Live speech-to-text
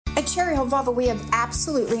Cherry Hill Volvo, we have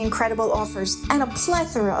absolutely incredible offers and a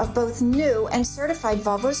plethora of both new and certified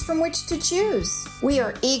Volvos from which to choose. We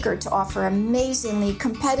are eager to offer amazingly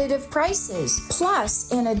competitive prices,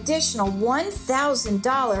 plus an additional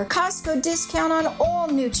 $1,000 Costco discount on all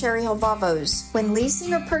new Cherry Hill Volvos. When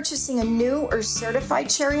leasing or purchasing a new or certified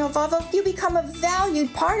Cherry Hill Volvo, you become a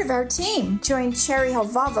valued part of our team. Join Cherry Hill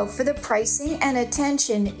Volvo for the pricing and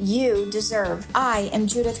attention you deserve. I am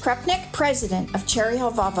Judith Krupnick, president of Cherry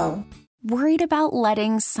Hill Volvo. Worried about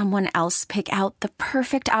letting someone else pick out the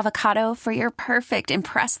perfect avocado for your perfect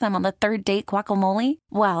impress them on the third date guacamole?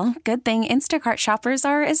 Well, good thing Instacart shoppers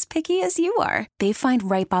are as picky as you are. They find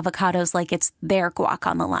ripe avocados like it's their guac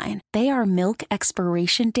on the line. They are milk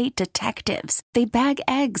expiration date detectives. They bag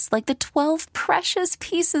eggs like the 12 precious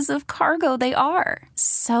pieces of cargo they are.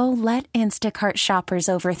 So let Instacart shoppers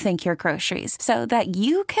overthink your groceries so that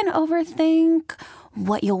you can overthink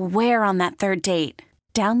what you'll wear on that third date.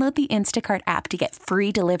 Download the Instacart app to get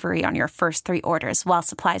free delivery on your first 3 orders while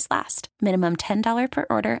supplies last. Minimum $10 per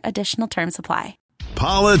order. Additional terms apply.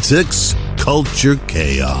 Politics, culture,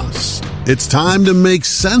 chaos. It's time to make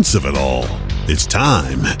sense of it all. It's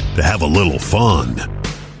time to have a little fun.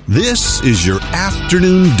 This is your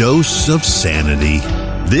afternoon dose of sanity.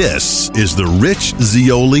 This is the Rich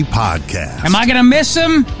Zeoli Podcast. Am I going to miss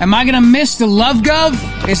him? Am I going to miss the Love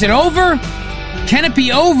Gov? Is it over? Can it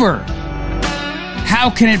be over? How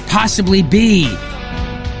can it possibly be?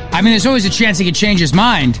 I mean, there's always a chance he could change his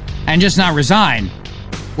mind and just not resign.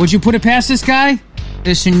 Would you put it past this guy?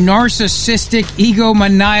 This narcissistic,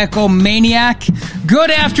 egomaniacal maniac? Good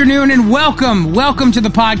afternoon and welcome. Welcome to the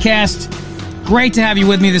podcast. Great to have you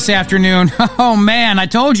with me this afternoon. Oh, man, I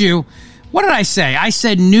told you. What did I say? I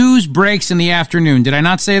said news breaks in the afternoon. Did I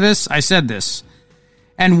not say this? I said this.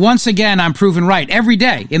 And once again, I'm proven right every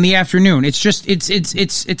day in the afternoon. It's just,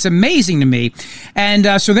 it's amazing to me.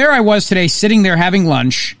 And so there I was today sitting there having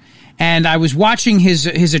lunch, and I was watching his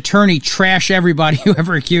attorney trash everybody who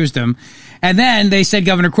ever accused him. And then they said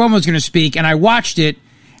Governor Cuomo was going to speak, and I watched it.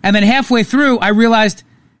 And then halfway through, I realized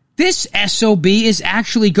this SOB is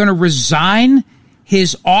actually going to resign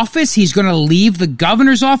his office. He's going to leave the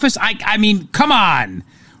governor's office. I mean, come on.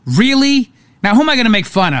 Really? Now, who am I going to make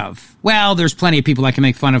fun of? Well, there's plenty of people I can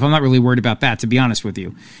make fun of. I'm not really worried about that, to be honest with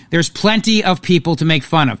you. There's plenty of people to make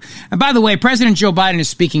fun of. And by the way, President Joe Biden is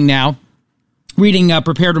speaking now, reading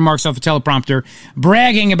prepared remarks off the teleprompter,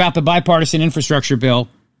 bragging about the bipartisan infrastructure bill.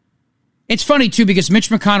 It's funny, too, because Mitch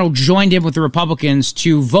McConnell joined in with the Republicans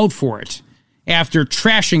to vote for it after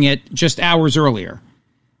trashing it just hours earlier.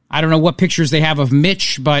 I don't know what pictures they have of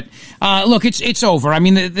Mitch, but look, it's over. I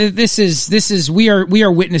mean, we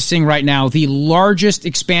are witnessing right now the largest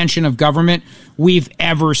expansion of government we've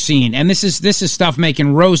ever seen, and this is stuff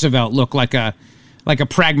making Roosevelt look like a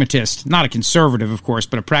pragmatist, not a conservative, of course,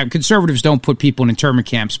 but conservatives don't put people in internment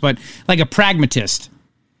camps, but like a pragmatist.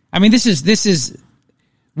 I mean, this is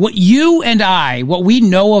what you and I, what we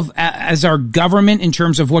know of as our government in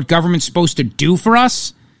terms of what government's supposed to do for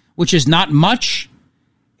us, which is not much.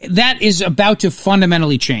 That is about to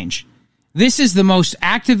fundamentally change. This is the most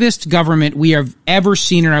activist government we have ever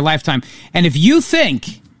seen in our lifetime. And if you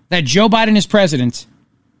think that Joe Biden is president,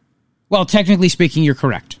 well, technically speaking, you're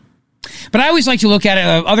correct. But I always like to look at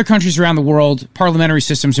other countries around the world, parliamentary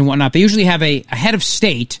systems and whatnot. They usually have a head of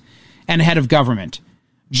state and a head of government.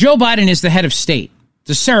 Joe Biden is the head of state. It's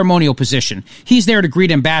a ceremonial position. He's there to greet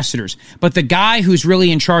ambassadors. But the guy who's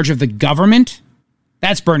really in charge of the government,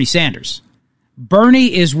 that's Bernie Sanders.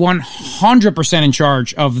 Bernie is 100% in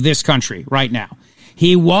charge of this country right now.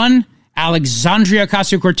 He won. Alexandria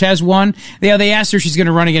Ocasio-Cortez won. They asked her if she's going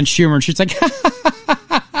to run against Schumer, and she's like,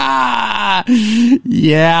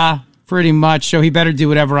 yeah, pretty much. So he better do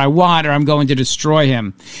whatever I want or I'm going to destroy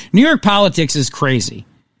him. New York politics is crazy.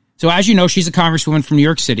 So as you know, she's a congresswoman from New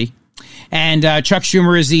York City. And Chuck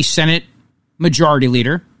Schumer is the Senate Majority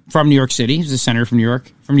Leader from New York City. He's a senator from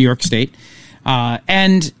New York State.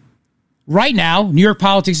 And right now, New York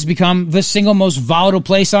politics has become the single most volatile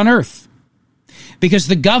place on earth because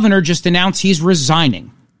the governor just announced he's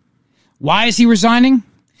resigning. Why is he resigning?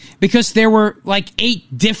 Because there were like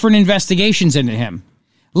 8 different investigations into him.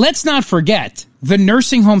 Let's not forget the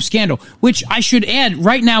nursing home scandal, which I should add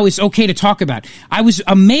right now is okay to talk about. I was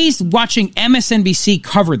amazed watching MSNBC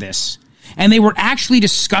cover this, and they were actually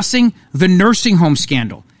discussing the nursing home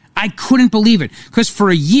scandal. I couldn't believe it because for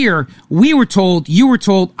a year we were told, you were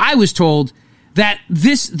told, I was told that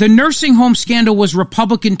the nursing home scandal was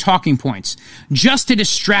Republican talking points just to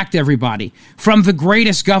distract everybody from the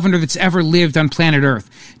greatest governor that's ever lived on planet Earth.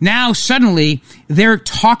 Now suddenly they're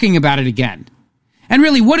talking about it again. And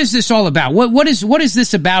really, what is this all about? What is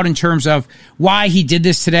this about in terms of why he did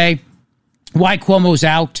this today? Why Cuomo's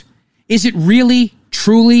out? Is it really,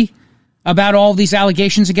 truly about all these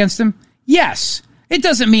allegations against him? Yes. It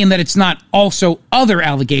doesn't mean that it's not also other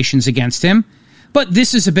allegations against him, but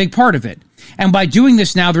this is a big part of it. And by doing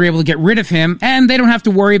this now, they're able to get rid of him, and they don't have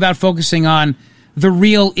to worry about focusing on the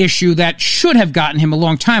real issue that should have gotten him a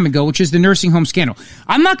long time ago, which is the nursing home scandal.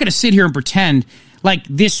 I'm not going to sit here and pretend like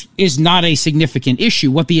this is not a significant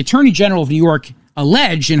issue. What the Attorney General of New York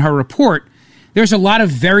alleged in her report, there's a lot of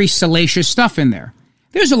very salacious stuff in there.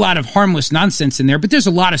 There's a lot of harmless nonsense in there, but there's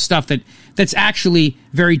a lot of stuff that's actually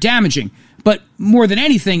very damaging. But more than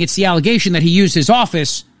anything, it's the allegation that he used his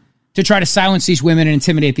office to try to silence these women and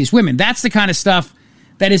intimidate these women. That's the kind of stuff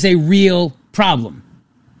that is a real problem.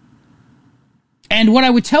 And what I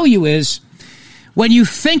would tell you is, when you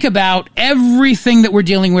think about everything that we're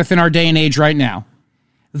dealing with in our day and age right now,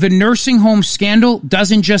 the nursing home scandal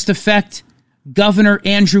doesn't just affect Governor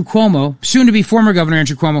Andrew Cuomo, soon to be former Governor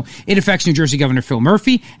Andrew Cuomo. It affects New Jersey Governor Phil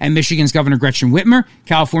Murphy and Michigan's Governor Gretchen Whitmer,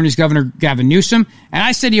 California's Governor Gavin Newsom. And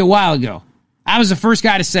I said to you a while ago, I was the first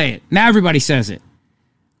guy to say it. Now everybody says it.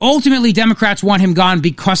 Ultimately, Democrats want him gone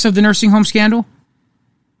because of the nursing home scandal,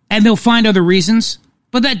 and they'll find other reasons.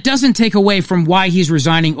 But that doesn't take away from why he's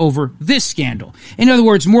resigning over this scandal. In other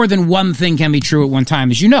words, more than one thing can be true at one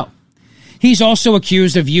time, as you know. He's also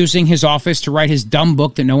accused of using his office to write his dumb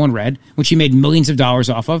book that no one read, which he made millions of dollars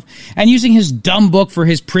off of, and using his dumb book for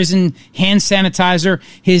his prison hand sanitizer,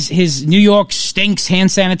 his New York stinks hand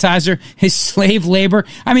sanitizer, his slave labor.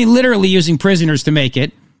 I mean, literally using prisoners to make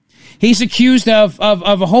it. He's accused of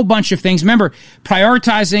a whole bunch of things. Remember,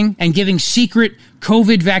 prioritizing and giving secret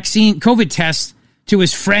COVID tests to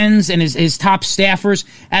his friends and his top staffers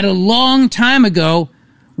at a long time ago,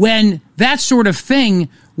 when that sort of thing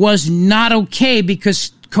was not okay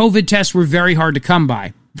because COVID tests were very hard to come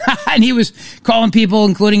by. And he was calling people,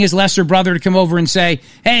 including his lesser brother, to come over and say,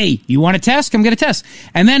 hey, you want a test? Come get a test.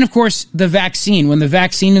 And then, of course, the vaccine. When the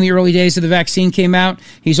vaccine in the early days of the vaccine came out,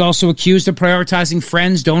 he's also accused of prioritizing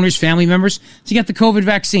friends, donors, family members to get the COVID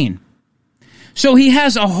vaccine. So he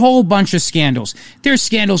has a whole bunch of scandals. There's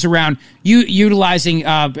scandals around utilizing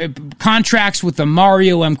contracts with the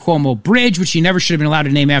Mario M. Cuomo Bridge, which he never should have been allowed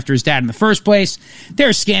to name after his dad in the first place.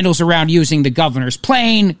 There's scandals around using the governor's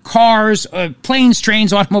plane, cars, planes,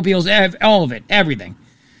 trains, automobiles, all of it, everything.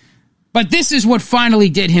 But this is what finally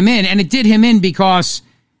did him in, and it did him in because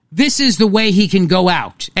this is the way he can go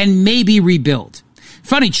out and maybe rebuild.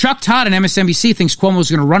 Funny, Chuck Todd on MSNBC thinks Cuomo's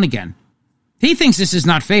going to run again. He thinks this is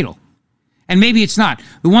not fatal. And maybe it's not.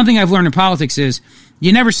 The one thing I've learned in politics is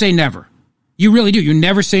you never say never. You really do. You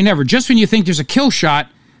never say never. Just when you think there's a kill shot,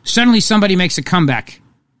 suddenly somebody makes a comeback.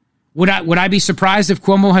 Would I be surprised if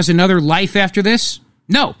Cuomo has another life after this?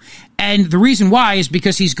 No. And the reason why is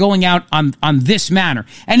because he's going out on this manner.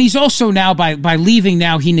 And he's also now, by leaving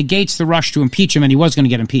now, he negates the rush to impeach him, and he was going to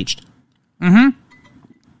get impeached.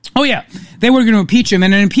 Oh, yeah. They were going to impeach him,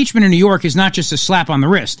 and an impeachment in New York is not just a slap on the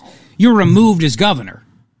wrist. You're removed as governor.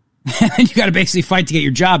 And you got to basically fight to get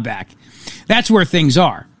your job back. That's where things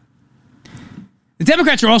are. The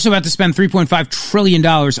Democrats are also about to spend $3.5 trillion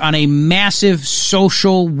on a massive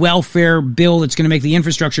social welfare bill that's going to make the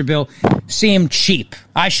infrastructure bill seem cheap.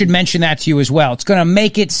 I should mention that to you as well. It's going to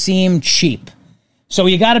make it seem cheap. So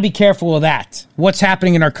you got to be careful of that. What's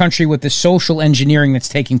happening in our country with the social engineering that's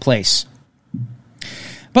taking place.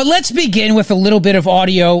 But let's begin with a little bit of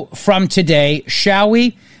audio from today, shall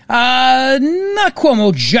we? Not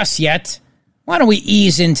Cuomo just yet. Why don't we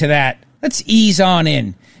ease into that? Let's ease on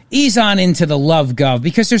in. Ease on into the love gov,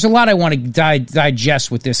 because there's a lot I want to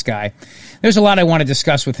digest with this guy. There's a lot I want to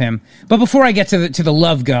discuss with him. But before I get to the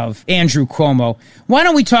love gov, Andrew Cuomo, why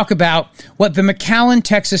don't we talk about what the McAllen,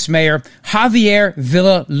 Texas mayor, Javier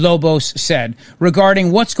Villalobos, said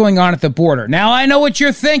regarding what's going on at the border. Now, I know what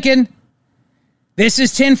you're thinking. This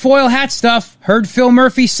is tinfoil hat stuff. Heard Phil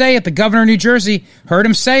Murphy say it, the governor of New Jersey. Heard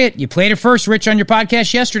him say it. You played it first, Rich, on your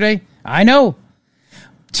podcast yesterday. I know.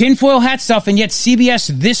 Tinfoil hat stuff, and yet CBS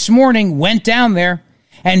this morning went down there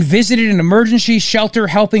and visited an emergency shelter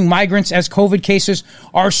helping migrants as COVID cases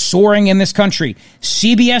are soaring in this country.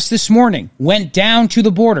 CBS this morning went down to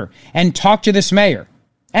the border and talked to this mayor.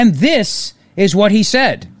 And this is what he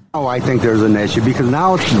said. Oh, I think there's an issue because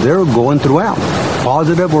now they're going throughout,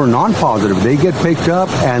 positive or non-positive. They get picked up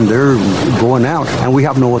and they're going out, and we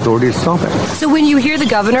have no authority to stop it. So when you hear the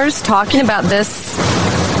governors talking about this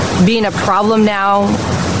being a problem now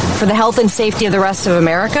for the health and safety of the rest of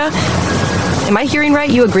America, am I hearing right?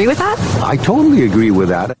 You agree with that? I totally agree with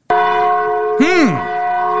that.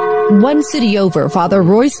 One city over, Father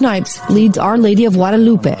Roy Snipes leads Our Lady of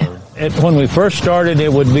Guadalupe. When we first started,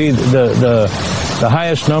 it would be the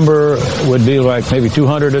highest number would be like maybe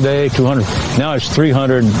 200 a day, 200. Now it's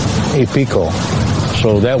 300 a pico.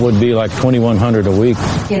 So that would be like 2,100 a week.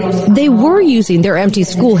 They were using their empty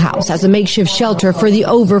schoolhouse as a makeshift shelter for the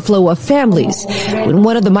overflow of families. When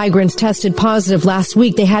one of the migrants tested positive last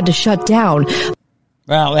week, they had to shut down.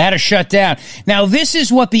 Well, they had to shut down. Now, this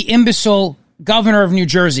is what the imbecile governor of New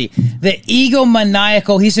Jersey, the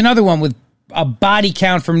egomaniacal, he's another one with a body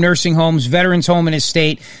count from nursing homes, veterans home in his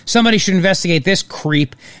state. Somebody should investigate this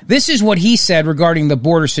creep. This is what he said regarding the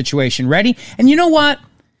border situation. Ready? And you know what?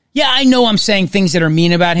 Yeah, I know I'm saying things that are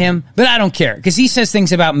mean about him, but I don't care because he says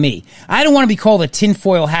things about me. I don't want to be called a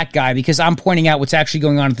tinfoil hat guy because I'm pointing out what's actually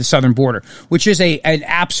going on at the southern border, which is an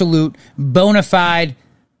absolute bona fide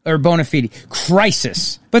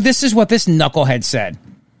crisis. But this is what this knucklehead said.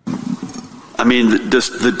 I mean,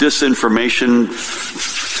 the disinformation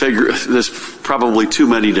figure, there's probably too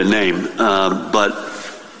many to name, but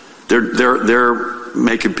they're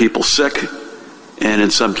making people sick, and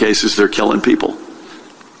in some cases they're killing people.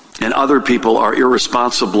 And other people are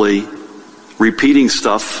irresponsibly repeating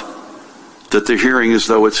stuff that they're hearing as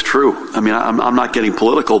though it's true. I mean, I'm not getting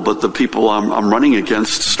political, but the people I'm running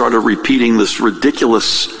against started repeating this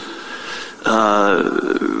ridiculous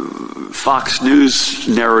Fox News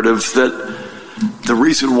narrative that the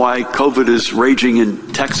reason why COVID is raging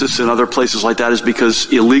in Texas and other places like that is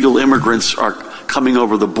because illegal immigrants are coming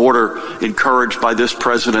over the border, encouraged by this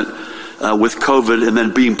president with COVID, and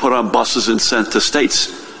then being put on buses and sent to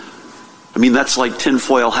states. I mean, that's like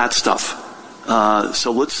tinfoil hat stuff.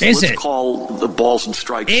 So let's call the balls and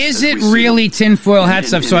strikes. Is it really tinfoil hat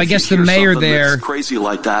stuff? So I guess the mayor there, crazy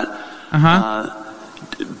like that.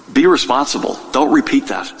 Be responsible. Don't repeat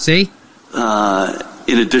that. See.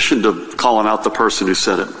 In addition to calling out the person who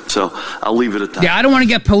said it. So I'll leave it at that. Yeah, I don't want to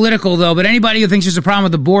get political, though, but anybody who thinks there's a problem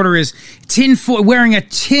with the border is wearing a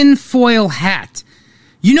tinfoil hat.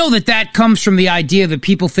 You know that comes from the idea that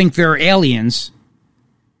people think they're aliens,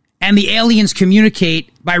 and the aliens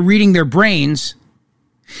communicate by reading their brains,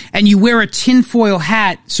 and you wear a tinfoil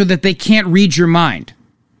hat so that they can't read your mind.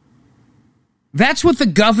 That's what the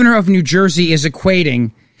governor of New Jersey is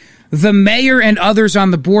equating the mayor and others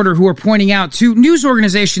on the border who are pointing out to news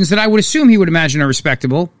organizations that I would assume he would imagine are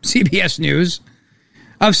respectable, CBS News,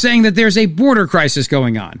 of saying that there's a border crisis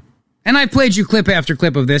going on. And I played you clip after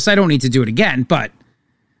clip of this. I don't need to do it again, but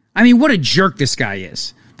I mean, what a jerk this guy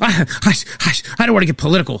is. I don't want to get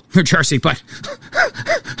political, New Jersey, but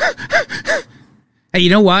hey, you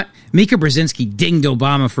know what? Mika Brzezinski dinged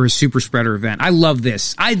Obama for his super spreader event. I love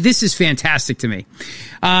this. This is fantastic to me.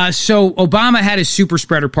 So Obama had his super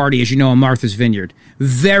spreader party, as you know, in Martha's Vineyard.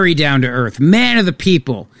 Very down to earth. Man of the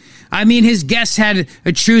people. I mean, his guests had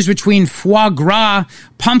to choose between foie gras,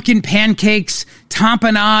 pumpkin pancakes,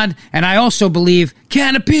 tamponade, and I also believe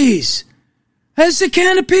can of peas. That's a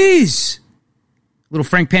can of peas. Little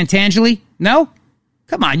Frank Pantangeli? No?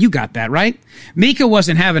 Come on, you got that, right? Mika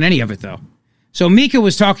wasn't having any of it, though. So Mika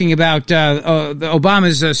was talking about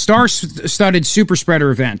Obama's star-studded super spreader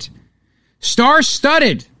event.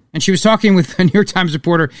 Star-studded. And she was talking with the New York Times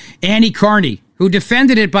reporter Annie Carney, who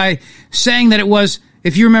defended it by saying that it was,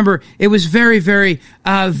 if you remember, it was very, very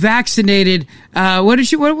vaccinated. What did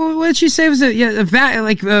she say? Was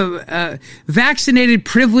it vaccinated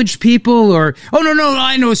privileged people or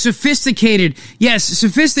I know sophisticated. Yes,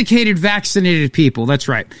 sophisticated vaccinated people. That's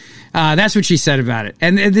right. That's what she said about it.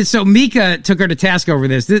 And so Mika took her to task over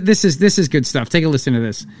this. This is good stuff. Take a listen to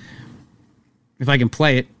this. If I can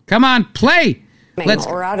play it. Come on, play.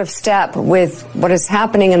 We're out of step with what is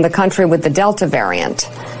happening in the country with the Delta variant.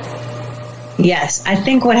 Yes, I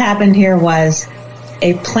think what happened here was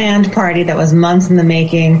a planned party that was months in the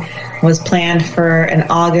making, was planned for an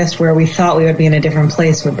August where we thought we would be in a different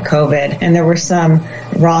place with COVID. And there were some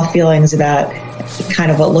raw feelings about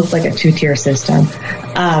kind of what looked like a two-tier system.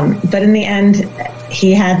 But in the end,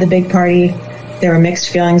 he had the big party. There were mixed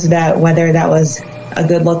feelings about whether that was a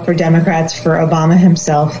good look for Democrats, for Obama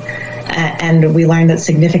himself. And we learned that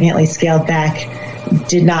significantly scaled back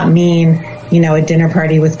did not mean, a dinner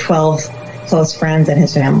party with 12 close friends and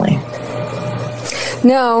his family.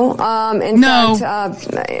 No, in fact,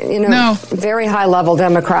 very high-level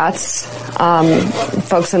Democrats,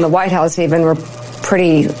 folks in the White House even were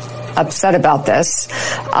pretty upset about this.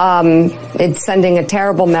 It's sending a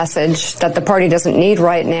terrible message that the party doesn't need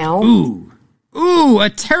right now. Ooh, a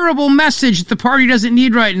terrible message that the party doesn't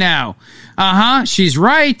need right now. She's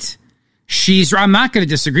right. I'm not going to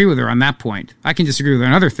disagree with her on that point. I can disagree with her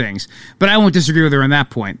on other things, but I won't disagree with her on that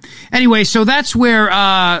point. Anyway, so that's where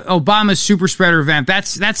Obama's super spreader event,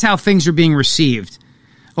 that's how things are being received.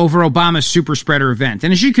 over Obama's super spreader event.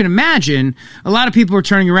 And as you can imagine, a lot of people were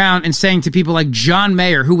turning around and saying to people like John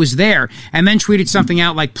Mayer, who was there, and then tweeted something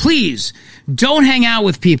out like, please don't hang out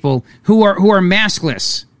with people who are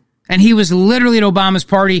maskless. And he was literally at Obama's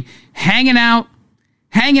party, hanging out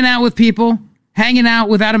with people, hanging out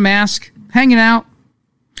without a mask, hanging out.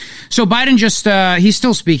 So Biden just, he's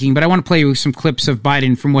still speaking, but I want to play you some clips of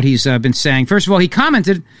Biden from what he's been saying. First of all, he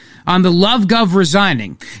commented on the LoveGov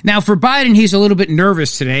resigning. Now, for Biden, he's a little bit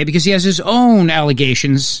nervous today because he has his own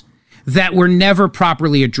allegations that were never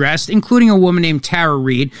properly addressed, including a woman named Tara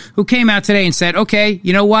Reid, who came out today and said, okay,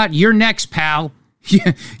 you know what? You're next, pal.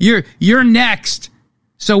 You're next.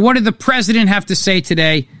 So what did the president have to say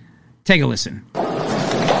today? Take a listen.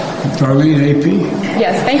 Darlene, AP.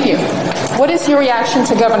 Yes, thank you. What is your reaction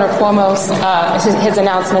to Governor Cuomo's his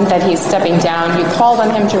announcement that he's stepping down? You called on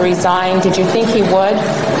him to resign. Did you think he would?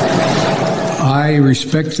 I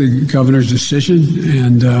respect the governor's decision,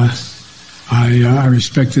 and I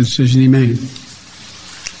respect the decision he made.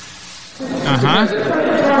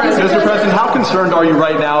 Mr. President, how concerned are you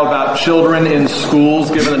right now about children in schools,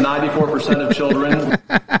 given that 94% of children?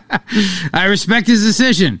 I respect his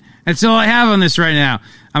decision. That's all I have on this right now.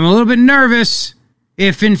 I'm a little bit nervous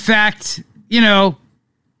if, in fact, they're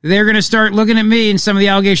going to start looking at me and some of the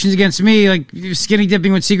allegations against me, like skinny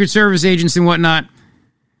dipping with Secret Service agents and whatnot.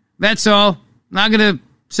 That's all. Not going to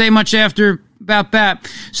say much about that.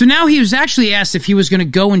 So now he was actually asked if he was going to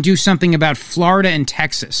go and do something about Florida and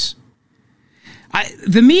Texas.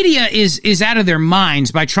 The media is out of their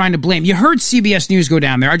minds by trying to blame. You heard CBS News go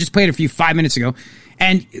down there. I just played it for you 5 minutes ago.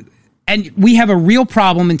 And we have a real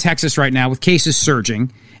problem in Texas right now with cases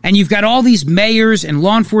surging. And you've got all these mayors and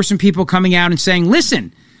law enforcement people coming out and saying,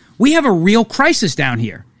 listen, we have a real crisis down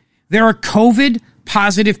here. There are COVID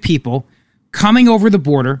positive people coming over the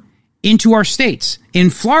border into our states. In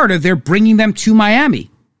Florida, they're bringing them to Miami.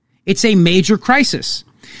 It's a major crisis.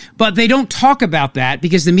 But they don't talk about that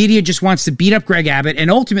because the media just wants to beat up Greg Abbott and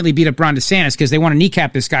ultimately beat up Ron DeSantis because they want to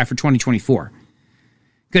kneecap this guy for 2024.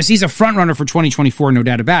 Because he's a front runner for 2024, no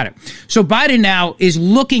doubt about it. So Biden now is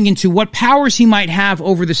looking into what powers he might have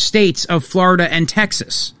over the states of Florida and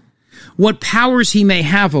Texas. What powers he may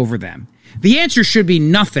have over them. The answer should be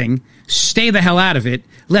nothing. Stay the hell out of it.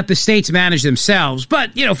 Let the states manage themselves.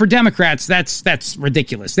 But, for Democrats, that's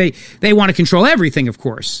ridiculous. They want to control everything, of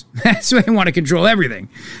course. That's why they want to control everything.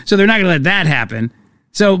 So they're not going to let that happen.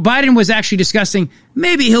 So Biden was actually discussing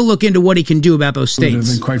maybe he'll look into what he can do about those states. It would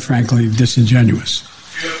have been, quite frankly, disingenuous.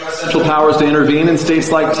 Essential powers to intervene in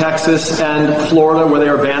states like Texas and Florida where they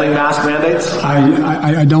are banning mask mandates?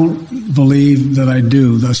 I don't believe that I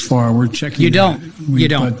do thus far. We're checking. You don't. You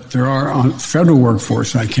don't. But there are on federal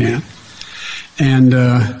workforce I can. And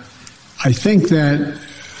I think that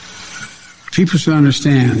people should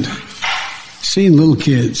understand, seeing little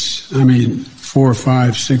kids, 4,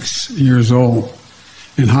 5, 6 years old,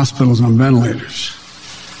 in hospitals on ventilators,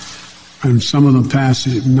 and some of them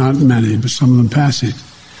passing, not many, but some of them passing.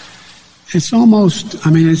 It's almost,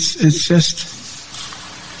 it's just,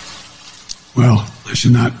 well, I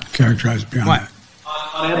should not characterize it beyond what? that.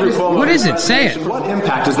 Andrew Cuomo, what is it? Say it. What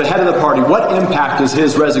impact is the head of the party? What impact is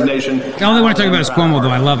his resignation? All they want to talk about is Cuomo, though.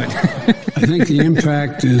 I love it. I think the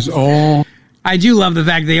impact is all. I do love the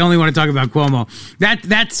fact they only want to talk about Cuomo.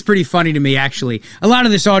 That's pretty funny to me, actually. A lot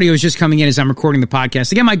of this audio is just coming in as I'm recording the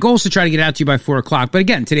podcast. Again, my goal is to try to get it out to you by 4 o'clock. But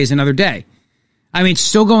again, today's another day. It's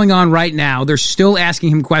still going on right now. They're still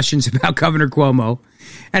asking him questions about Governor Cuomo.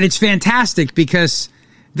 And it's fantastic because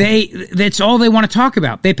that's all they want to talk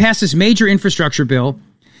about. They passed this major infrastructure bill.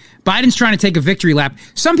 Biden's trying to take a victory lap.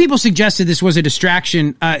 Some people suggested this was a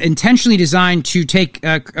distraction intentionally designed to take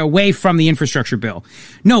away from the infrastructure bill.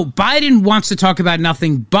 No, Biden wants to talk about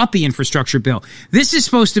nothing but the infrastructure bill. This is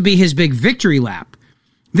supposed to be his big victory lap.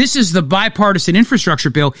 This is the bipartisan infrastructure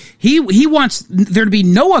bill. He wants there to be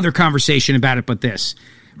no other conversation about it but this.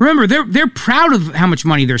 Remember, they're proud of how much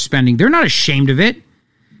money they're spending. They're not ashamed of it.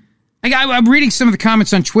 I'm reading some of the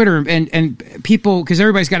comments on Twitter and people, because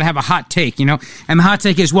everybody's got to have a hot take, and the hot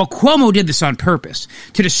take is, well, Cuomo did this on purpose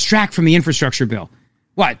to distract from the infrastructure bill.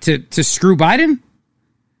 What, to screw Biden?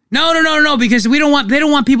 No, because they don't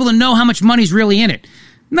want people to know how much money's really in it.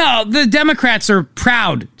 No, the Democrats are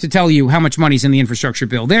proud to tell you how much money's in the infrastructure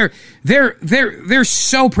bill. They're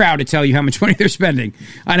so proud to tell you how much money they're spending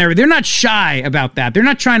on everything. They're not shy about that. They're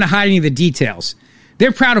not trying to hide any of the details.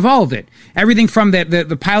 They're proud of all of it. Everything from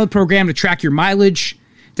the pilot program to track your mileage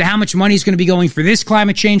to how much money is going to be going for this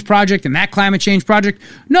climate change project and that climate change project.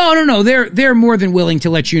 No. They're more than willing to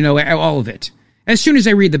let you know all of it. As soon as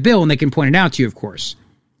they read the bill, and they can point it out to you, of course.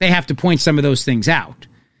 They have to point some of those things out.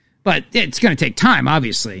 But it's going to take time,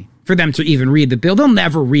 obviously. for them to even read the bill. They'll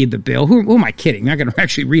never read the bill. Who am I kidding? They're not going to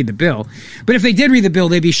actually read the bill. But if they did read the bill,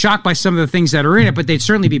 they'd be shocked by some of the things that are in it, but they'd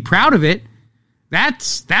certainly be proud of it.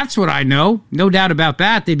 That's what I know. No doubt about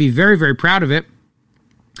that. They'd be very, very proud of it.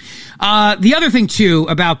 The other thing, too,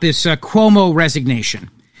 about this Cuomo resignation,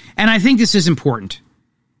 and I think this is important,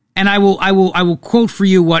 and I will quote for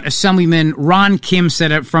you what Assemblyman Ron Kim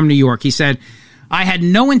said from New York. He said, I had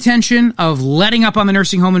no intention of letting up on the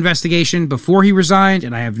nursing home investigation before he resigned,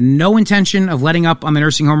 and I have no intention of letting up on the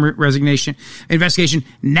nursing home investigation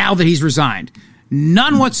now that he's resigned.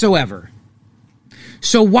 None whatsoever.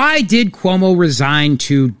 So why did Cuomo resign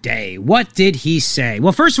today? What did he say?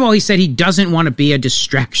 Well, first of all, he said he doesn't want to be a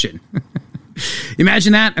distraction.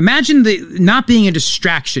 Imagine that. Imagine not being a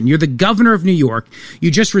distraction. You're the governor of New York.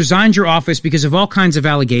 You just resigned your office because of all kinds of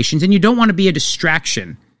allegations, and you don't want to be a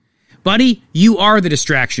distraction. Buddy, you are the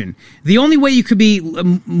distraction. The only way you could be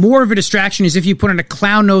more of a distraction is if you put on a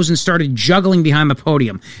clown nose and started juggling behind the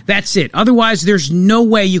podium. That's it. Otherwise, there's no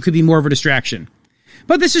way you could be more of a distraction.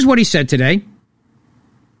 But this is what he said today.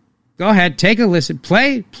 Go ahead, take a listen.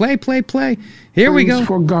 Play. Here we go.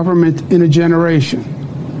 For government in a generation.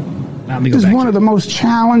 This is one of the most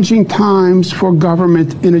challenging times for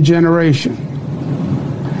government in a generation.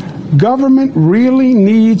 Government really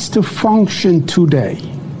needs to function today.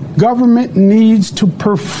 Government needs to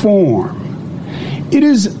perform. It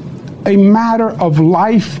is a matter of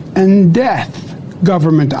life and death,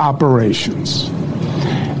 government operations.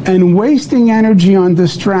 And wasting energy on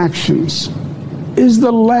distractions is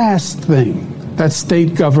the last thing that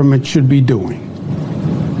state government should be doing.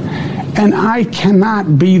 And I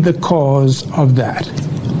cannot be the cause of that.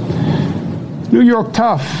 New York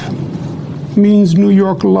tough means New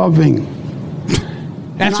York loving.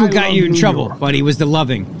 That's what got you in trouble, buddy, was the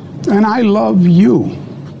loving. And I love you.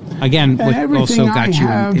 Again, what also got you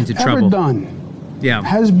into trouble. Everything I have ever done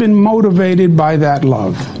has been motivated by that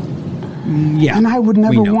love. Yeah, and I would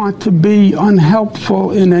never want to be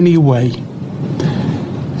unhelpful in any way.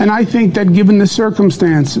 And I think that given the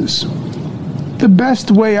circumstances, the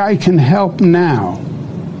best way I can help now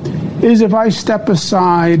is if I step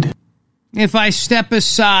aside. If I step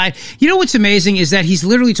aside. You know what's amazing is that he's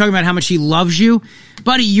literally talking about how much he loves you.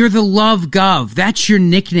 Buddy, you're the love gov. That's your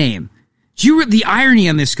nickname. The irony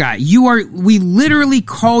on this guy. We literally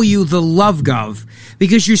call you the love gov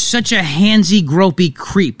because you're such a handsy, gropey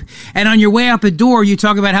creep. And on your way out the door, you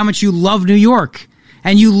talk about how much you love New York.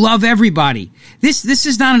 And you love everybody. This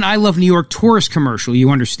is not an I Love New York tourist commercial, you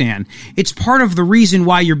understand. It's part of the reason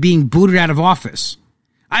why you're being booted out of office.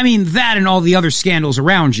 I mean, that and all the other scandals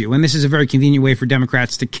around you. And this is a very convenient way for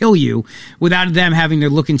Democrats to kill you without them having to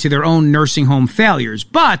look into their own nursing home failures.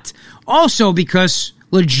 But also because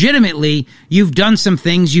legitimately you've done some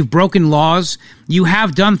things, you've broken laws, you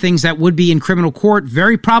have done things that would be in criminal court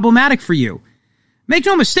very problematic for you. Make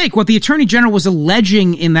no mistake, what the Attorney General was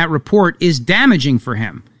alleging in that report is damaging for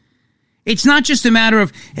him. It's not just a matter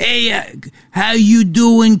of, hey, how you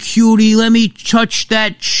doing, cutie? Let me touch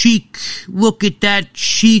that cheek. Look at that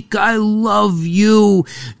cheek. I love you.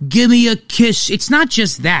 Give me a kiss. It's not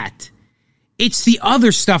just that. It's the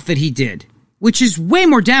other stuff that he did, which is way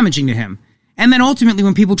more damaging to him. And then ultimately,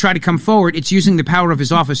 when people try to come forward, it's using the power of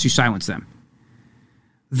his office to silence them.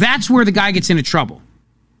 That's where the guy gets into trouble.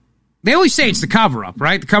 They always say it's the cover-up,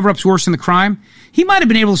 right? The cover-up's worse than the crime. He might have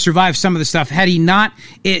been able to survive some of the stuff had he not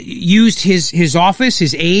used his office,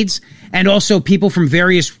 his aides, and also people from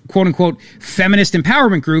various quote-unquote feminist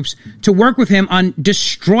empowerment groups to work with him on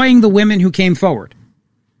destroying the women who came forward.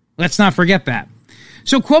 Let's not forget that.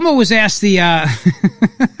 So Cuomo was asked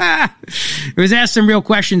was asked some real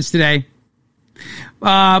questions today.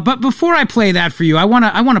 But before I play that for you, I want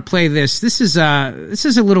to play this. This is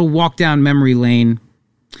a little walk down memory lane.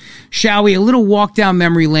 Shall we? A little walk down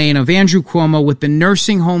memory lane of Andrew Cuomo with the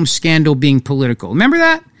nursing home scandal being political. Remember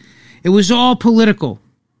that? It was all political.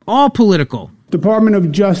 All political. Department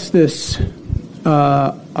of Justice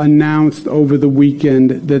announced over the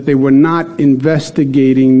weekend that they were not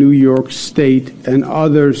investigating New York State and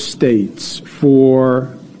other states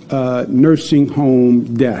for nursing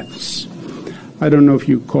home deaths. I don't know if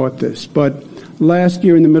you caught this, but last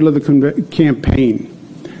year in the middle of the campaign,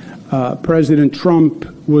 President Trump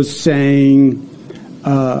was saying, he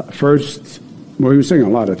was saying a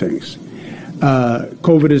lot of things.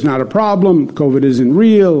 COVID is not a problem. COVID isn't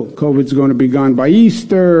real. COVID's going to be gone by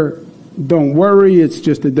Easter. Don't worry. It's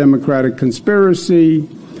just a Democratic conspiracy.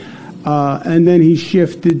 And then he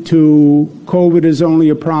shifted to COVID is only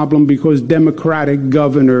a problem because Democratic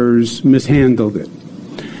governors mishandled it.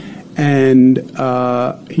 And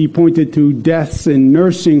he pointed to deaths in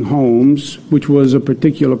nursing homes, which was a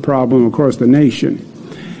particular problem across the nation.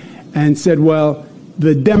 and said, well,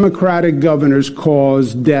 the Democratic governors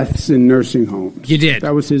caused deaths in nursing homes. You did.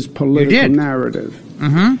 That was his political narrative.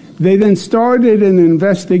 Mm-hmm. They then started an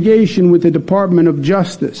investigation with the Department of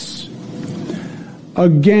Justice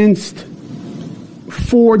against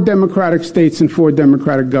 4 Democratic states and 4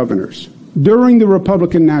 Democratic governors during the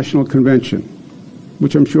Republican National Convention,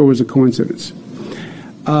 which I'm sure was a coincidence,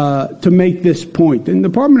 to make this point. And the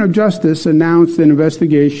Department of Justice announced an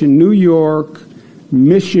investigation, New York,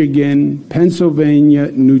 Michigan, Pennsylvania,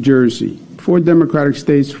 New Jersey. 4 Democratic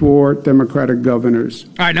states, 4 Democratic governors.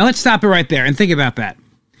 All right, now let's stop it right there and think about that.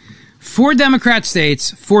 4 Democrat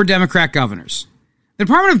states, 4 Democrat governors. The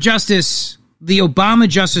Department of Justice, the Obama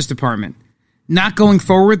Justice Department, not going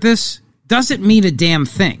forward with this doesn't mean a damn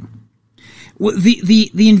thing.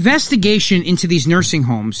 The investigation into these nursing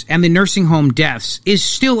homes and the nursing home deaths is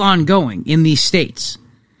still ongoing in these states.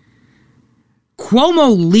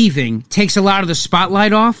 Cuomo leaving takes a lot of the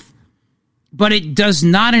spotlight off, but it does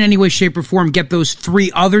not in any way, shape, or form get those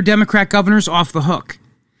 3 other Democrat governors off the hook.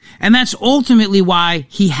 And that's ultimately why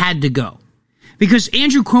he had to go. Because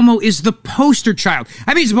Andrew Cuomo is the poster child.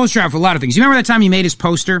 I mean, he's a poster child for a lot of things. You remember that time he made his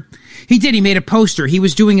poster? He did. He made a poster. He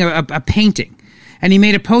was doing a painting. And he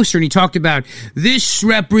made a poster and he talked about, this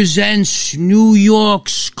represents New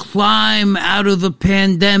York's climb out of the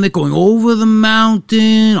pandemic, going over the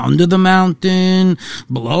mountain, under the mountain,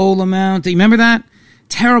 below the mountain. You remember that?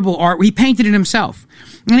 Terrible art. He painted it himself.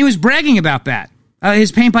 And he was bragging about that,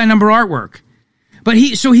 his paint-by-number artwork. But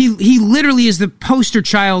he literally is the poster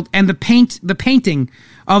child and the painting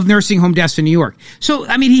of nursing home deaths in New York. So,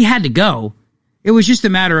 I mean, he had to go. It was just a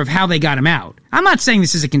matter of how they got him out. I'm not saying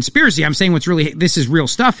this is a conspiracy. I'm saying this is real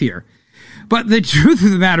stuff here. But the truth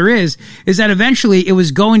of the matter is that eventually it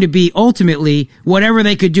was going to be ultimately whatever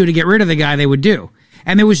they could do to get rid of the guy, they would do.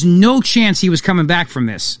 And there was no chance he was coming back from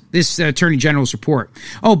this Attorney General's report.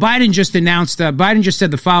 Oh, Biden just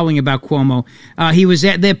said the following about Cuomo.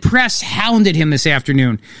 The press hounded him this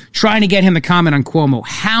afternoon, trying to get him to comment on Cuomo,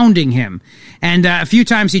 hounding him. And a few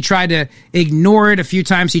times he tried to ignore it. A few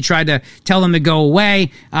times he tried to tell them to go away.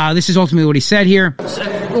 This is ultimately what he said here.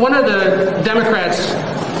 One of the Democrats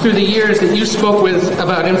through the years that you spoke with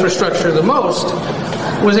about infrastructure the most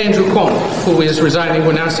was Andrew Cuomo, who is resigning,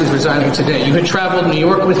 who announced he's resigning today. You had traveled New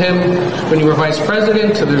York with him when you were vice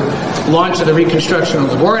president to the launch of the reconstruction of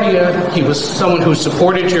LaGuardia. He was someone who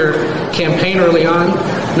supported your campaign early on.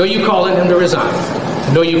 No, you called on him to resign.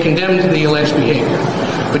 No, you condemned the alleged behavior.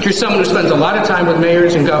 But you're someone who spends a lot of time with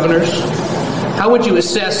mayors and governors. How would you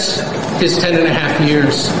assess his 10.5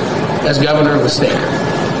 years as governor of the state?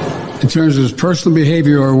 In terms of his personal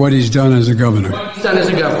behavior or what he's done as a governor? What he's done as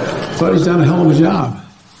a governor. I thought he's done a hell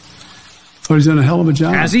of a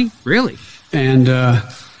job. Has he? Really? And,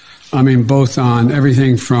 both on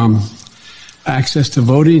everything from access to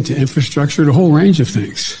voting to infrastructure, the whole range of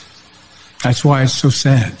things. That's why it's so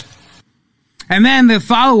sad. And then the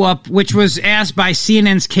follow-up, which was asked by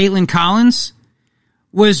CNN's Caitlin Collins,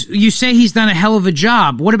 was, you say he's done a hell of a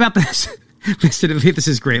job. What about this? Listen to this. This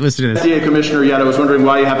is great. Listen to this. FDA commissioner yet. I was wondering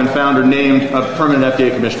why you haven't found or named a permanent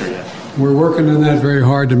FDA commissioner yet. We're working on that very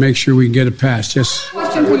hard to make sure we can get it passed. Yes.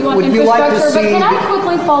 Question for you on infrastructure, but can I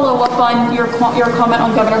quickly follow up on your comment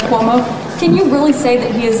on Governor Cuomo? Can you really say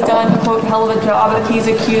that he has done, quote, hell of a job if he's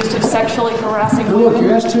accused of sexually harassing women? Look, you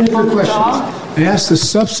asked 2 different questions. I asked the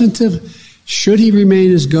substantive, should he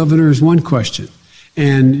remain as governor, is one question.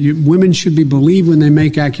 And women should be believed when they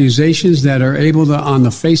make accusations that are able to, on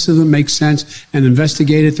the face of them, make sense and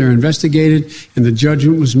investigate it. They're investigated, and the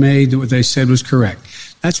judgment was made that what they said was correct.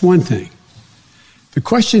 That's one thing. The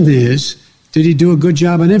question is, did he do a good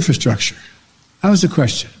job on infrastructure? That was the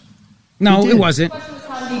question. No, it wasn't. The question was,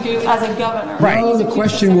 how did he do as a governor? Right. No, the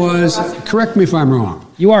question was, correct me if I'm wrong.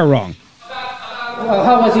 You are wrong. Well,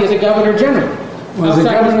 how was he as a governor generally? Well, the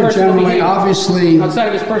governor generally, obviously... Outside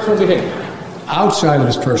of his personal behavior. Outside of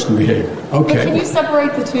his personal behavior. Okay. But can you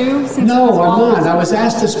separate the two? No, I'm not. I was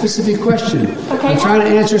asked a specific question. Okay. I'm trying to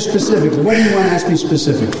answer specifically. What do you want to ask me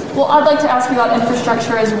specifically? Well, I'd like to ask you about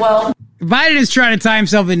infrastructure as well. Biden is trying to tie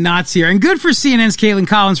himself in knots here, and good for CNN's Caitlin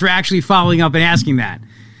Collins for actually following up and asking that.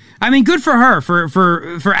 I mean, good for her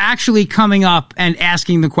for actually coming up and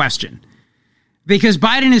asking the question. Because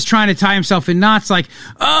Biden is trying to tie himself in knots like,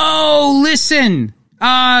 oh, listen,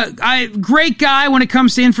 great guy when it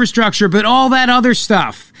comes to infrastructure, but all that other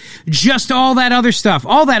stuff, just all that other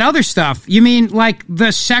stuff, you mean like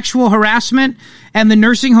the sexual harassment and the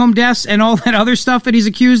nursing home deaths and all that other stuff that he's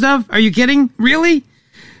accused of? Are you kidding? Really?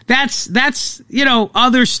 That's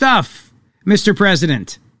other stuff, Mr.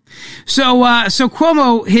 President. So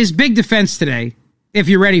Cuomo, his big defense today, if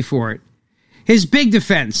you're ready for it, his big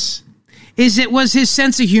defense is it was his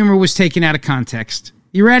sense of humor was taken out of context.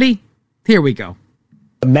 You ready? Here we go.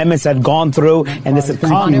 Amendments had gone through, and this has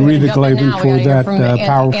Thank you, Rita Glavin, for that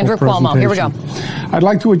powerful Andrew presentation. Cuomo. Here we go. I'd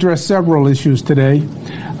like to address several issues today.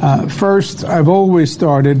 First, I've always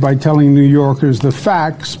started by telling New Yorkers the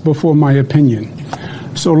facts before my opinion.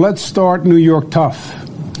 So let's start New York tough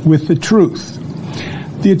with the truth.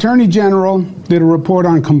 The Attorney General did a report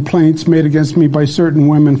on complaints made against me by certain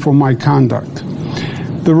women for my conduct.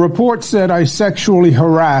 The report said I sexually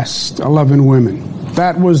harassed 11 women.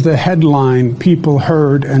 That was the headline people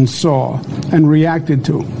heard and saw and reacted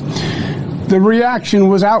to. The reaction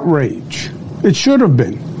was outrage. It should have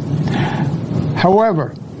been.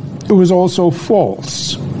 However, it was also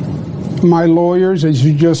false. My lawyers, as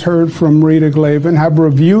you just heard from Rita Glavin, have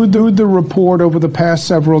reviewed the report over the past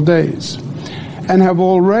several days and have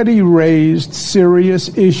already raised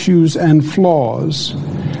serious issues and flaws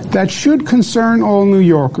that should concern all New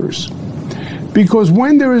Yorkers. Because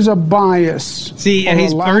when there is a bias, see, and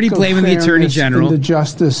he's already blaming the Attorney General, in the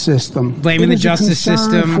justice system, blaming the justice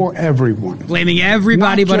system for everyone, blaming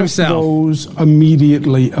everybody but himself, those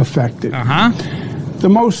immediately affected. The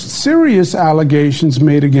most serious allegations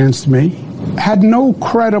made against me had no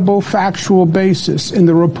credible factual basis in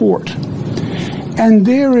the report, and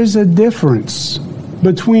there is a difference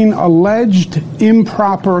between alleged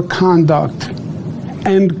improper conduct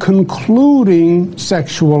and concluding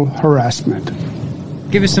sexual harassment.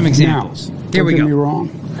 Give us some examples. Now, here we go. Don't get me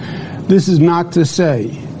wrong. This is not to say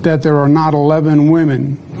that there are not 11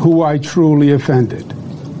 women who I truly offended.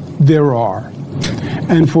 There are.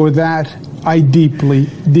 And for that, I deeply,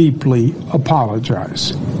 deeply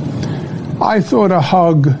apologize. I thought a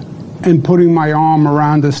hug and putting my arm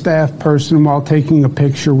around a staff person while taking a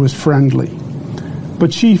picture was friendly,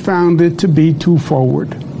 but she found it to be too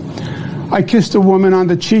forward. I kissed a woman on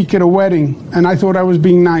the cheek at a wedding, and I thought I was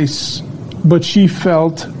being nice, but she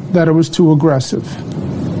felt that it was too aggressive.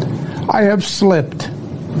 I have slipped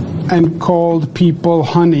and called people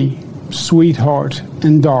honey, sweetheart,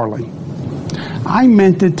 and darling. I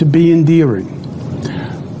meant it to be endearing,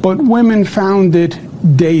 but women found it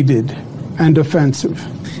dated and offensive.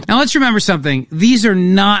 Now, let's remember something. These are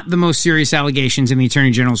not the most serious allegations in the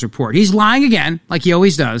Attorney General's report. He's lying again, like he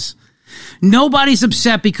always does. Nobody's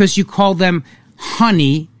upset because you called them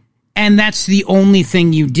honey, and that's the only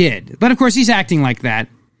thing you did. But, of course, he's acting like that.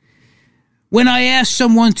 When I asked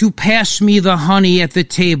someone to pass me the honey at the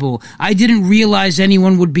table, I didn't realize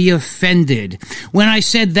anyone would be offended. When I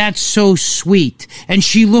said, "That's so sweet," and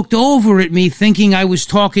she looked over at me thinking I was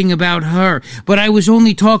talking about her, but I was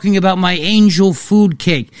only talking about my angel food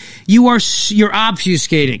cake. You're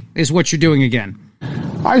obfuscating, is what you're doing again.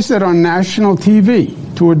 I said on national TV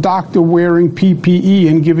to a doctor wearing PPE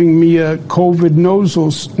and giving me a COVID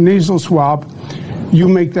nasal swab, "You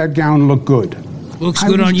make that gown look good." Looks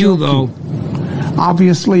good on you, though.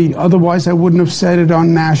 Obviously, otherwise I wouldn't have said it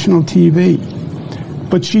on national TV.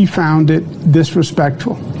 But she found it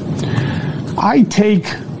disrespectful. I take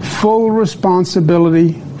full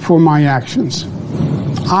responsibility for my actions.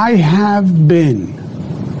 I have been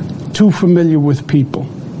too familiar with people.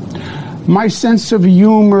 My sense of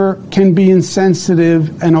humor can be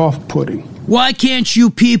insensitive and off-putting. Why can't you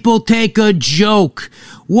people take a joke?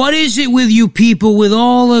 What is it with you people with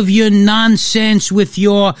all of your nonsense, with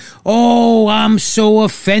your, "Oh, I'm so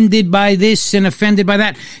offended by this and offended by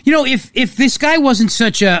that"? You know, if this guy wasn't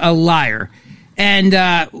such a liar and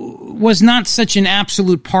was not such an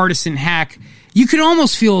absolute partisan hack, you could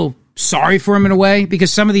almost feel sorry for him in a way,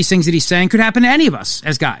 because some of these things that he's saying could happen to any of us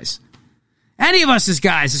as guys. Any of us as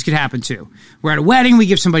guys, this could happen to. We're at a wedding, we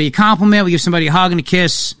give somebody a compliment, we give somebody a hug and a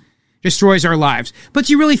kiss, destroys our lives. But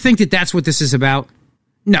do you really think that that's what this is about?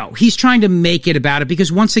 No, he's trying to make it about it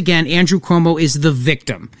because, once again, Andrew Cuomo is the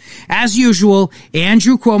victim. As usual,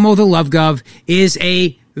 Andrew Cuomo, the love gov, is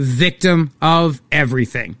a victim of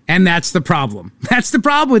everything. And that's the problem. That's the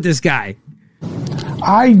problem with this guy.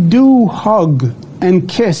 I do hug and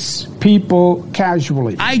kiss people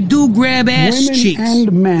casually. I do grab ass cheeks. Women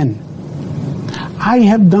and men. I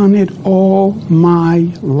have done it all my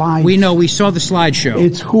life. We know. We saw the slideshow.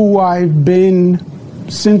 It's who I've been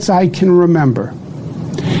since I can remember.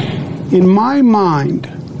 In my mind,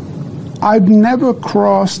 I've never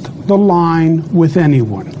crossed the line with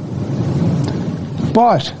anyone.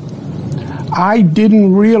 But I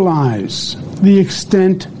didn't realize the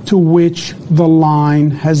extent to which the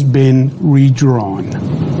line has been redrawn.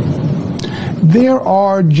 There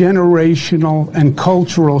are generational and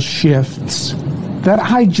cultural shifts that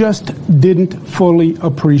I just didn't fully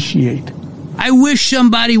appreciate. I wish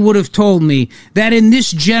somebody would have told me that in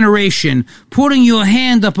this generation, putting your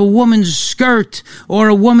hand up a woman's skirt or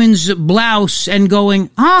a woman's blouse and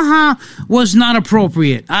going, was not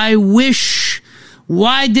appropriate. I wish.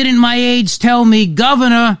 Why didn't my aides tell me,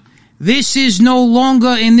 Governor, this is no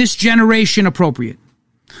longer in this generation appropriate?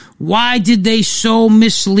 Why did they so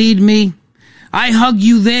mislead me? I hug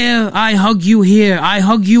you there, I hug you here, I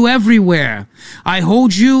hug you everywhere. I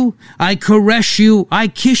hold you, I caress you, I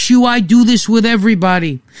kiss you, I do this with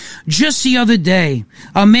everybody. Just the other day,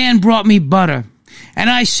 a man brought me butter, and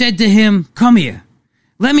I said to him, come here,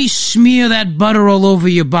 let me smear that butter all over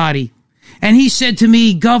your body. And he said to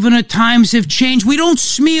me, Governor, times have changed. We don't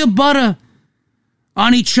smear butter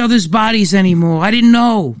on each other's bodies anymore. I didn't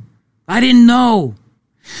know.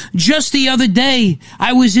 Just the other day,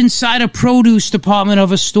 I was inside a produce department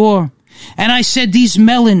of a store, and I said, these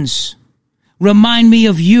melons remind me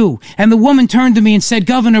of you. And the woman turned to me and said,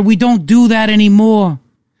 Governor, we don't do that anymore.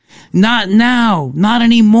 Not now, not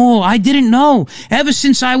anymore. I didn't know. Ever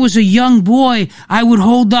since I was a young boy, I would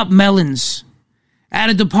hold up melons at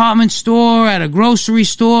a department store, at a grocery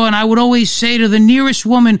store, and I would always say to the nearest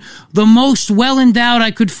woman, the most well-endowed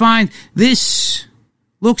I could find, this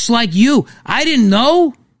looks like you. I didn't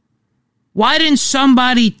know. Why didn't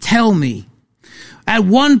somebody tell me? At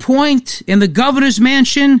one point in the governor's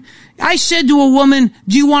mansion, I said to a woman,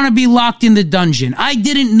 do you want to be locked in the dungeon? I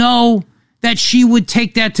didn't know that she would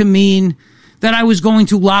take that to mean that I was going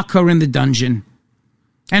to lock her in the dungeon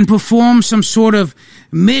and perform some sort of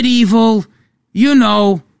medieval,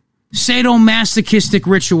 sadomasochistic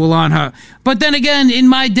ritual on her. But then again, in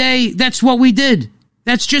my day, that's what we did.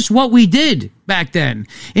 That's just what we did back then.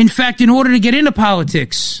 In fact, in order to get into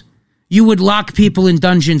politics, you would lock people in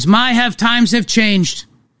dungeons. Times have changed.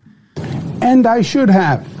 And I should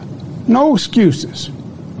have. No excuses.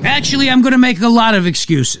 Actually, I'm going to make a lot of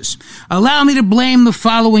excuses. Allow me to blame the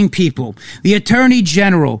following people. The Attorney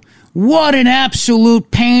General. What an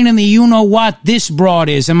absolute pain in the you-know-what this broad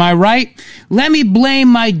is, am I right? Let me blame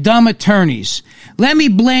my dumb attorneys. Let me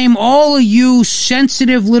blame all of you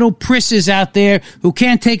sensitive little prisses out there who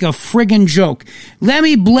can't take a friggin' joke. Let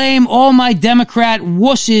me blame all my Democrat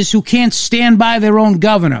wusses who can't stand by their own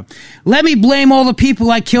governor. Let me blame all the people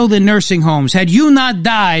I killed in nursing homes. Had you not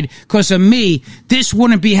died because of me, this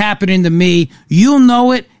wouldn't be happening to me. You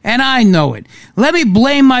know it, and I know it. Let me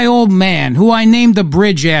blame my old man, who I named the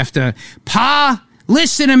bridge after. Pa,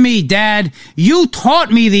 listen to me, Dad. You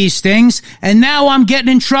taught me these things, and now I'm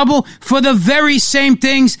getting in trouble for the very same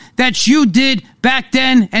things that you did back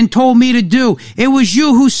then and told me to do. It was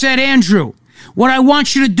you who said, Andrew, what I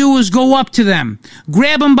want you to do is go up to them,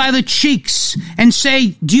 grab them by the cheeks, and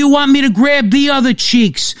say, do you want me to grab the other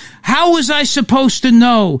cheeks? How was I supposed to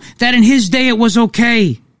know that in his day it was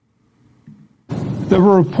okay? The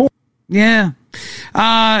report. Yeah.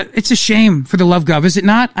 It's a shame for the Love Gov, is it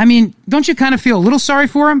not? I mean, don't you kind of feel a little sorry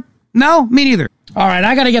for him? No, me neither. All right,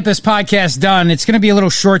 I got to get this podcast done. It's going to be a little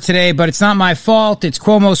short today, but it's not my fault. It's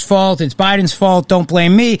Cuomo's fault. It's Biden's fault. Don't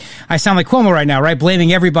blame me. I sound like Cuomo right now, right?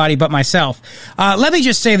 Blaming everybody but myself. Let me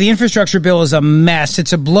just say the infrastructure bill is a mess.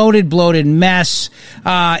 It's a bloated mess.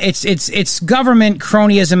 It's government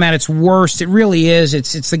cronyism at its worst. It really is.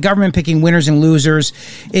 It's the government picking winners and losers.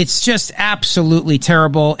 It's just absolutely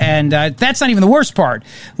terrible. And that's not even the worst part.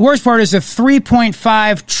 The worst part is a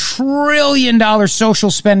 $3.5 trillion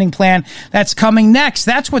social spending plan that's coming next.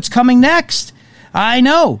 That's what's coming next. I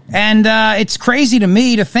know. And it's crazy to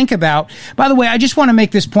me to think about. By the way, I just want to make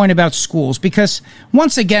this point about schools because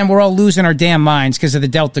once again, we're all losing our damn minds because of the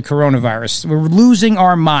Delta coronavirus. We're losing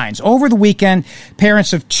our minds. Over the weekend,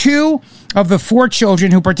 parents of 2 of the 4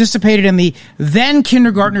 children who participated in the then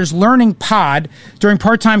kindergartners learning pod during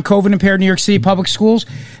part-time COVID-impaired New York City public schools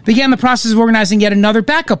began the process of organizing yet another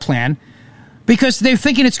backup plan because they're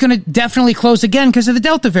thinking it's going to definitely close again because of the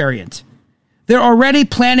Delta variant. They're already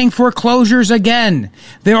planning for closures again.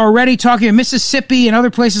 They're already talking in Mississippi and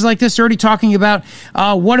other places like this. They're already talking about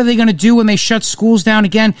what are they going to do when they shut schools down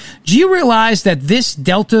again. Do you realize that this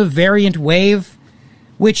Delta variant wave,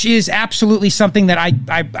 which is absolutely something that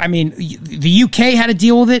I mean, the UK had to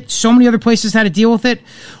deal with it. So many other places had to deal with it.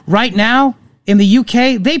 Right now in the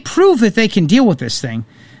UK, they prove that they can deal with this thing.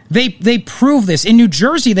 They prove this. In New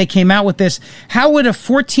Jersey, they came out with this. How would a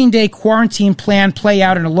 14-day quarantine plan play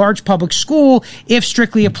out in a large public school if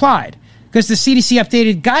strictly applied? Because the CDC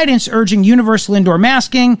updated guidance urging universal indoor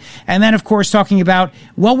masking, and then, of course, talking about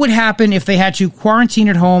what would happen if they had to quarantine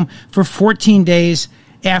at home for 14 days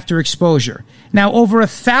after exposure. Now, over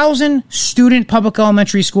 1,000 student public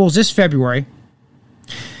elementary schools this February,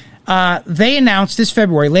 they announced this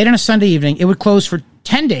February, late on a Sunday evening, it would close for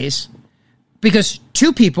 10 days, because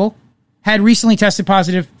 2 people had recently tested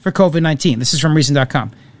positive for COVID-19. This is from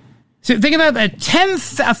Reason.com. So think about that.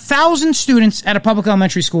 1,000 students at a public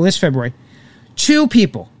elementary school this February. Two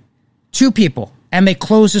people. And they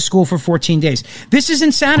closed the school for 14 days. This is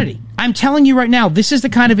insanity. I'm telling you right now, this is the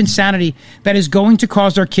kind of insanity that is going to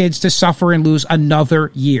cause our kids to suffer and lose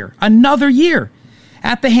another year. Another year.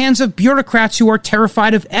 At the hands of bureaucrats who are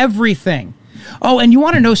terrified of everything. Oh, and you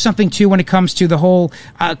want to know something, too, when it comes to the whole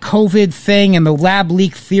COVID thing and the lab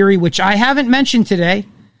leak theory, which I haven't mentioned today.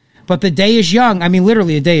 But the day is young. I mean,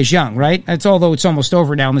 literally, a day is young, right? Although it's almost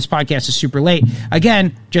over now and this podcast is super late.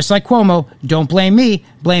 Again, just like Cuomo, don't blame me,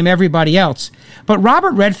 blame everybody else. But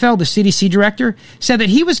Robert Redfield, the CDC director, said that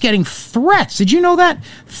he was getting threats. Did you know that?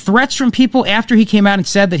 Threats from people after he came out and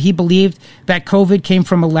said that he believed that COVID came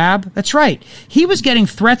from a lab? That's right. He was getting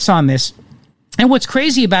threats on this. And what's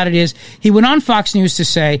crazy about it is he went on Fox News to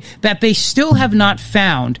say that they still have not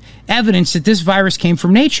found evidence that this virus came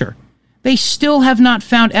from nature. They still have not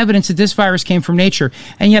found evidence that this virus came from nature.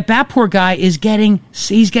 And yet that poor guy is getting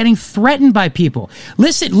threatened by people.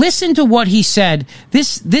 Listen to what he said.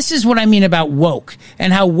 This is what I mean about woke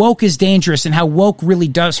and how woke is dangerous and how woke really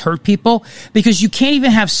does hurt people, because you can't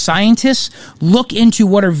even have scientists look into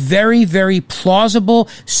what are very, very plausible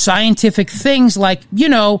scientific things like,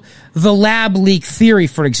 the lab leak theory,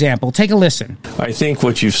 for example. Take a listen. I think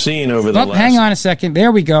what you've seen over the last... Hang on a second.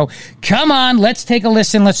 There we go. Come on, let's take a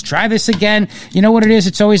listen. Let's try this again. You know what it is?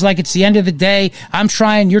 It's always like it's the end of the day. I'm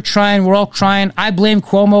trying, you're trying, we're all trying. I blame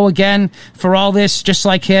Cuomo again for all this, just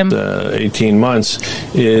like him. 18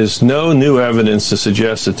 months is no new evidence to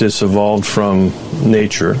suggest that this evolved from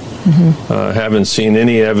nature. Haven't seen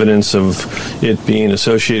any evidence of it being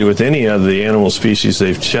associated with any of the animal species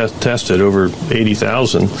they've tested, over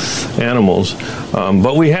 80,000 animals.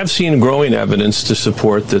 But we have seen growing evidence to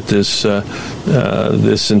support that this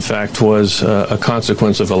in fact was a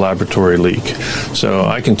consequence of a laboratory leak. So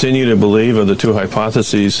I continue to believe of the two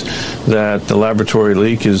hypotheses that the laboratory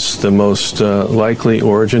leak is the most likely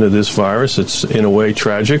origin of this virus. It's in a way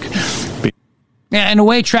tragic. Yeah, in a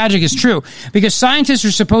way, tragic is true, because scientists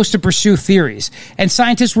are supposed to pursue theories, and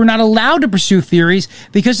scientists were not allowed to pursue theories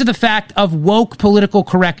because of the fact of woke political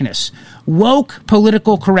correctness. Woke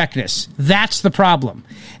political correctness. That's the problem.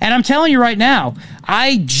 And I'm telling you right now,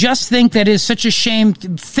 I just think that is such a shame.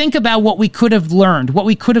 Think about what we could have learned, what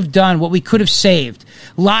we could have done, what we could have saved,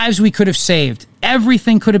 lives we could have saved.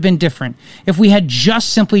 Everything could have been different if we had just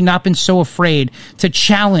simply not been so afraid to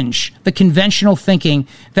challenge the conventional thinking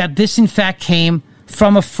that this, in fact, came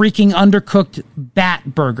from a freaking undercooked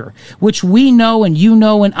bat burger, which we know and you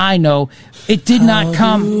know and I know it did not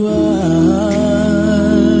come.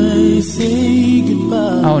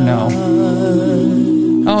 Oh, no.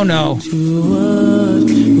 Oh, no.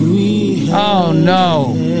 Oh,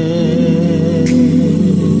 no.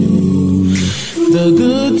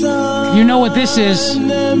 You know what this is. You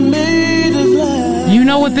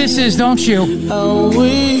know what this is, don't you?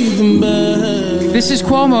 This is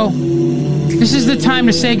Cuomo. This is the time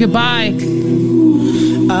to say goodbye.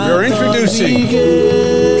 We're introducing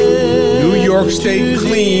New York State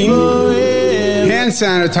Clean hand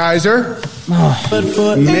sanitizer,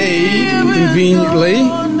 made conveniently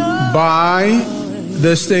by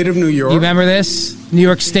the state of New York. You remember this? New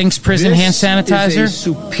York Stinks prison hand sanitizer? This is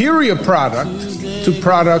a superior product to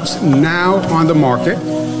products now on the market.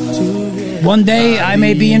 One day I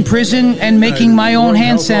may be in prison and making my own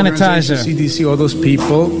hand sanitizer. CDC, all those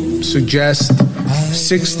people suggest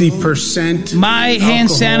 60%. My hand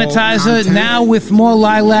sanitizer content. Now with more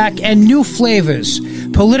lilac and new flavors.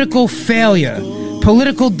 Political failure,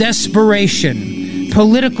 political desperation,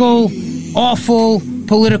 political awful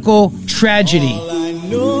political tragedy.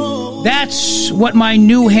 That's what my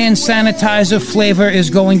new hand sanitizer flavor is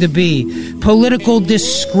going to be. Political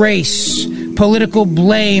disgrace, political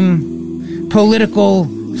blame, political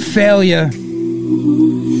failure.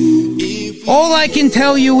 All I can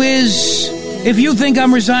tell you is, if you think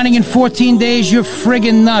I'm resigning in 14 days, you're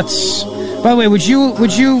friggin' nuts. By the way, would you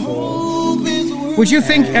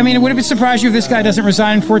think, I mean, would it be surprised you if this guy doesn't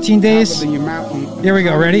resign in 14 days? Here we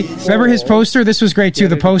go, ready? Remember his poster? This was great too,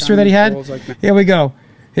 the poster that he had. Here we go.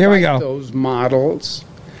 Here we go. Those models.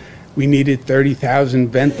 We needed 30,000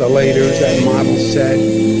 ventilators, that model said.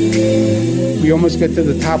 We almost get to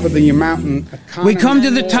the top of the mountain. We come to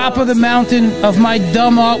the top of the mountain of my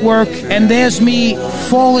dumb artwork, and there's me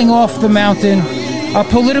falling off the mountain, a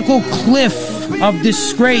political cliff of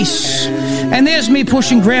disgrace. And there's me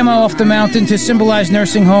pushing grandma off the mountain to symbolize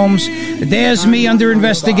nursing homes. There's me under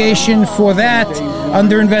investigation for that,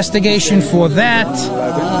 under investigation for that.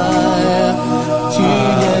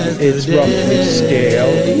 It's roughly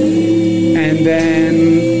scaled. And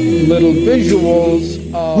then little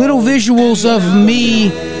little visuals of me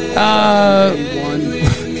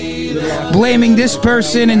blaming this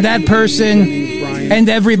person and that person and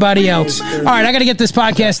everybody else. All right, I got to get this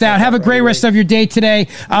podcast out. Have a great rest of your day today.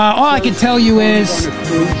 All I can tell you is...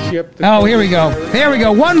 Oh, here we go. Here we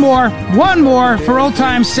go. One more for old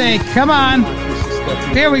time's sake. Come on.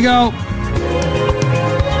 Here we go.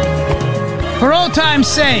 For old time's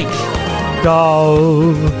sake.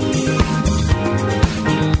 Go.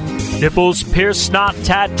 Nipples pierced, not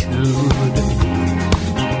tattooed.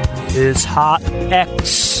 His hot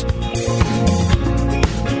ex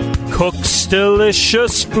cooks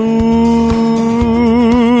delicious food.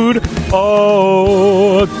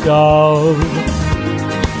 Oh, Gov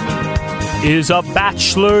is a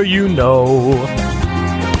bachelor, you know.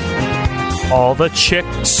 All the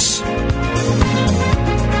chicks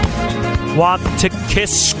want to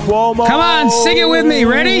kiss Cuomo. Come on, sing it with me.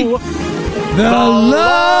 Ready? The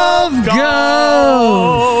Love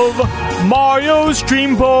Gov. Mario's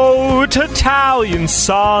dreamboat, Italian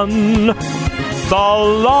son. The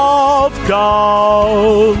Love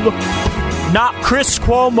Gov. Not Chris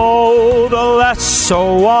Cuomo, the lesser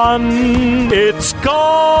one. It's Gov.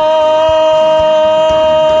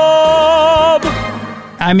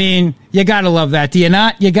 I mean, you gotta love that, do you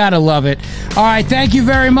not? You gotta love it. All right, thank you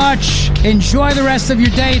very much. Enjoy the rest of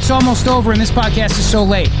your day. It's almost over, and this podcast is so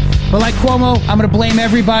late. But like Cuomo, I'm going to blame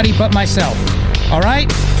everybody but myself. All right?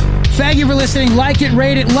 Thank you for listening. Like it,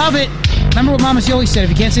 rate it, love it. Remember what Mama Yoli said, if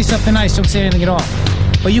you can't say something nice, don't say anything at all.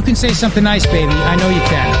 But you can say something nice, baby. I know you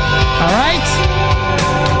can. All right?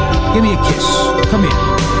 Give me a kiss. Come here.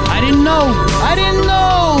 I didn't know.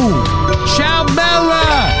 Ciao,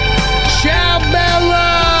 Bella. Ciao,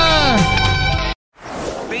 Bella.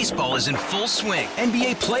 Baseball is in full swing.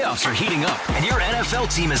 NBA playoffs are heating up, and your NFL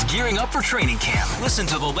team is gearing up for training camp. Listen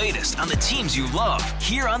to the latest on the teams you love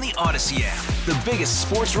here on the Odyssey app. The biggest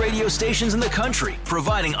sports radio stations in the country,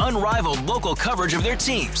 providing unrivaled local coverage of their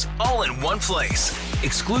teams, all in one place.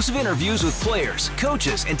 Exclusive interviews with players,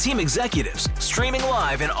 coaches, and team executives, streaming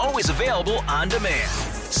live and always available on demand.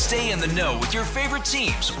 Stay in the know with your favorite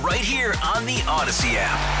teams right here on the Odyssey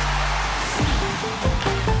app.